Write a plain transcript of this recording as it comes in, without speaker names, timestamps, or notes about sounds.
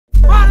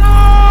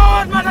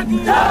We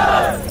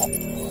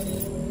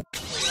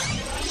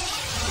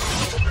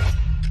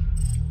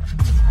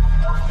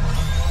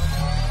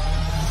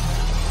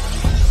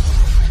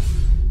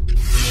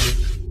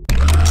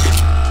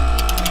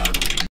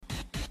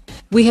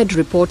had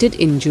reported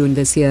in June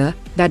this year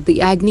that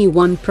the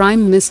Agni-1P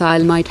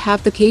missile might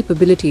have the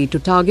capability to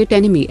target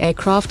enemy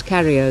aircraft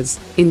carriers.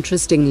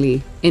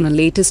 Interestingly, in a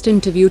latest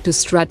interview to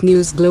Strat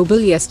News Global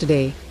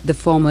yesterday, the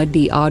former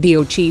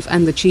DRDO chief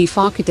and the chief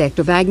architect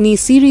of Agni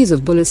series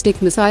of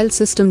ballistic missile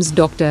systems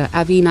Dr.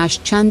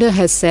 Avinash Chander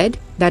has said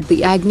that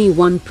the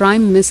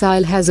Agni-1P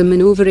missile has a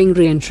maneuvering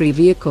re-entry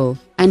vehicle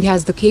and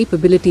has the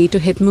capability to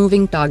hit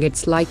moving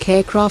targets like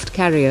aircraft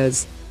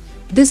carriers.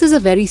 This is a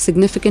very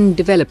significant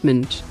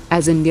development,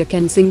 as India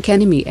can sink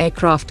enemy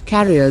aircraft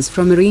carriers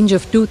from a range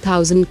of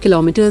 2,000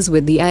 kilometers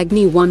with the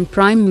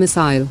Agni-1P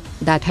missile,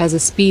 that has a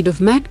speed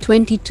of Mach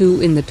 22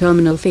 in the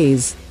terminal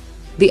phase.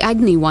 The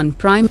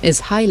Agni-1P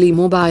is highly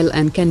mobile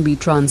and can be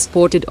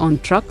transported on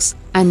trucks,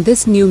 and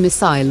this new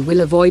missile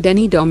will avoid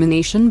any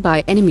domination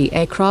by enemy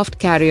aircraft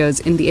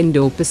carriers in the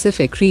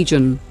Indo-Pacific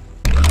region.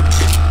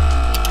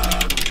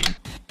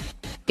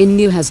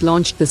 India has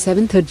launched the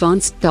 7th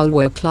Advanced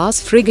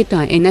Talwar-class frigate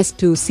INS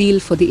Tushil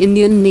for the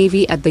Indian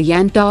Navy at the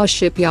Yantar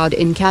Shipyard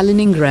in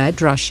Kaliningrad,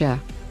 Russia.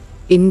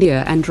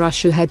 India and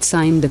Russia had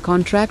signed the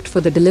contract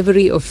for the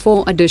delivery of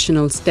 4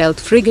 additional stealth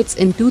frigates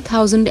in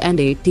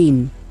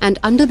 2018, and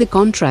under the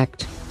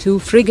contract, 2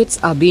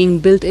 frigates are being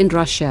built in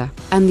Russia,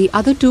 and the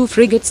other 2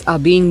 frigates are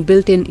being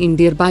built in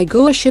India by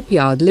Goa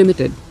Shipyard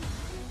Limited.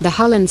 The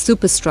hull and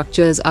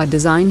superstructures are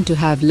designed to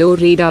have low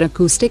radar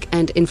acoustic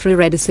and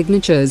infrared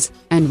signatures,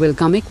 and will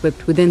come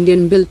equipped with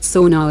Indian-built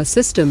sonar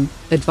system,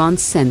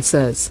 advanced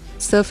sensors,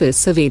 surface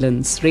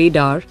surveillance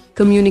radar,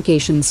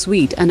 communication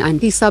suite and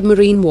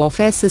anti-submarine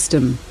warfare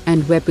system,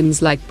 and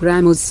weapons like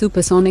BrahMos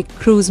supersonic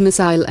cruise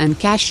missile and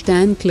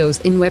Kashtan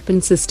close-in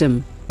weapon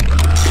system.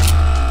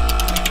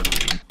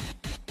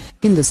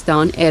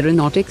 Hindustan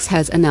Aeronautics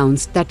has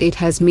announced that it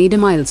has made a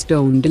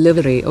milestone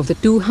delivery of the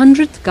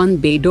 200th gun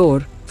bay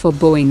door for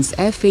Boeing's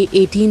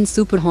FA-18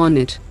 Super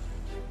Hornet.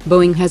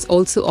 Boeing has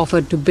also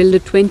offered to build a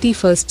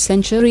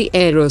 21st-century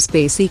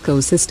aerospace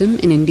ecosystem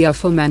in India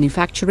for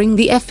manufacturing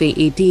the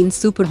FA-18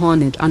 Super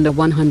Hornet under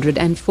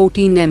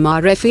 114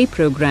 MARV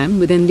program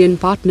with Indian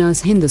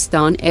partners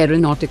Hindustan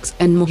Aeronautics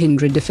and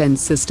Mahindra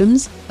Defence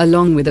Systems,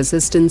 along with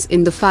assistance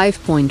in the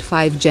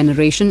 5.5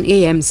 generation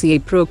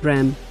AMCA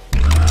program.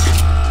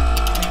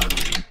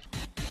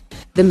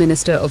 The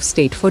Minister of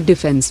State for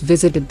Defence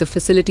visited the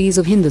facilities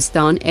of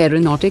Hindustan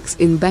Aeronautics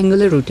in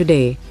Bengaluru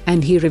today,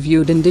 and he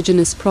reviewed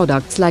indigenous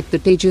products like the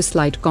Tejas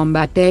light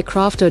combat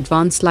aircraft,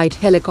 advanced light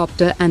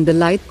helicopter and the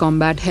light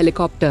combat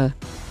helicopter.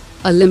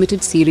 A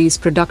limited series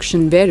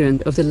production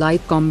variant of the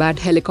light combat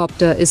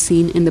helicopter is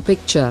seen in the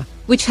picture,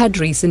 which had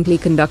recently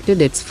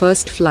conducted its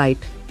first flight.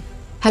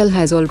 HAL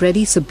has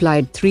already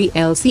supplied 3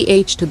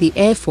 LCH to the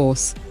Air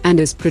Force, and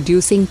is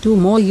producing 2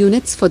 more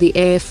units for the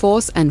Air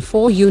Force and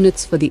 4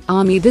 units for the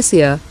Army this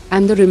year,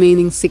 and the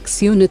remaining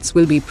 6 units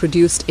will be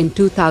produced in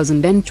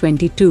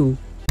 2022.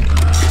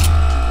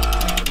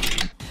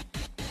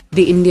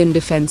 The Indian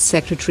Defence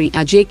Secretary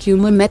Ajay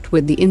Kumar met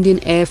with the Indian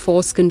Air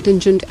Force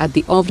contingent at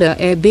the Ovda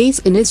Air Base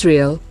in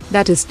Israel,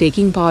 that is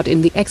taking part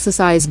in the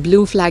exercise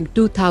Blue Flag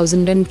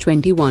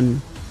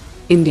 2021.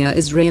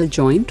 India-Israel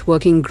Joint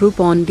Working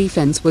Group on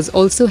Defence was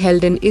also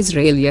held in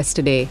Israel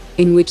yesterday,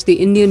 in which the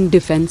Indian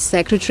Defence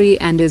Secretary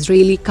and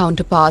Israeli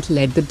counterpart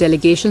led the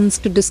delegations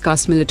to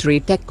discuss military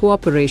tech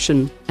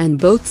cooperation, and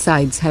both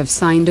sides have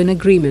signed an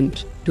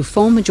agreement to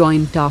form a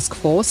joint task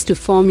force to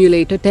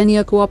formulate a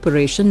 10-year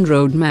cooperation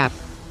roadmap.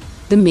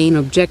 The main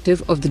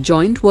objective of the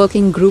Joint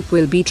Working Group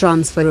will be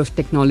transfer of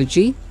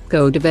technology,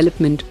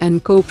 co-development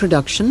and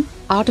co-production,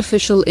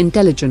 artificial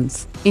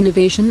intelligence,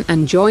 innovation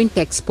and joint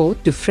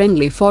export to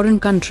friendly foreign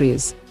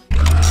countries.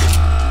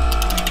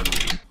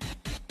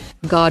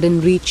 Garden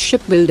Reach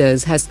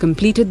Shipbuilders has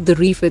completed the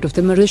refit of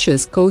the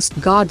Mauritius Coast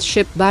Guard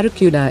ship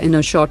Barracuda in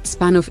a short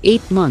span of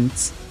 8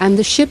 months, and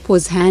the ship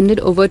was handed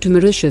over to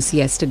Mauritius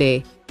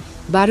yesterday.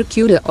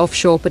 Barracuda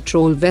offshore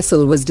patrol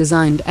vessel was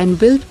designed and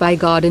built by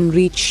Garden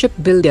Reach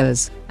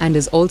Shipbuilders, and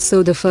is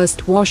also the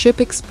first warship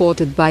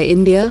exported by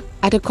India,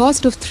 at a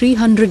cost of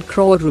 300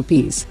 crore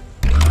rupees.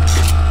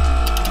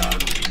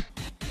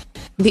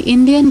 The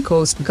Indian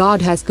Coast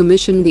Guard has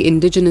commissioned the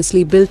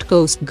indigenously built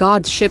Coast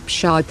Guard ship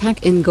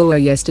Sarthak in Goa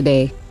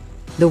yesterday.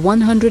 The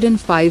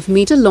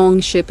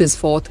 105-meter-long ship is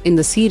 4th in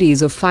the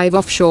series of 5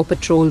 offshore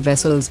patrol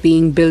vessels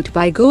being built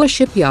by Goa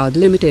Shipyard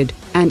Limited,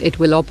 and it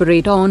will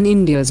operate on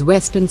India's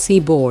western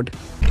seaboard.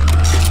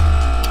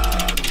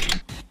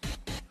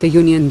 The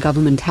Union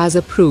Government has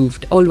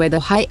approved all-weather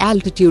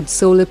high-altitude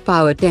solar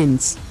power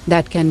tents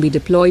that can be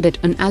deployed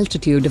at an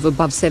altitude of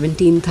above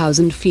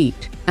 17,000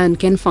 feet, and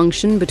can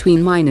function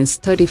between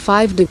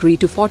 -35°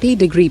 to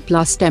 40°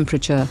 plus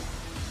temperature.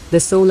 The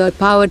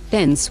solar-powered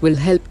tents will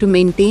help to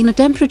maintain a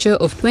temperature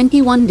of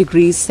 21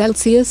 degrees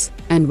Celsius,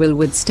 and will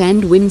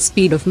withstand wind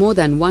speed of more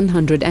than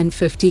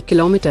 150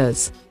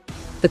 kilometers.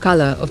 The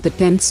color of the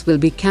tents will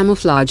be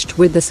camouflaged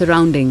with the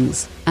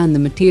surroundings, and the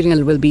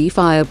material will be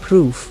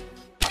fireproof.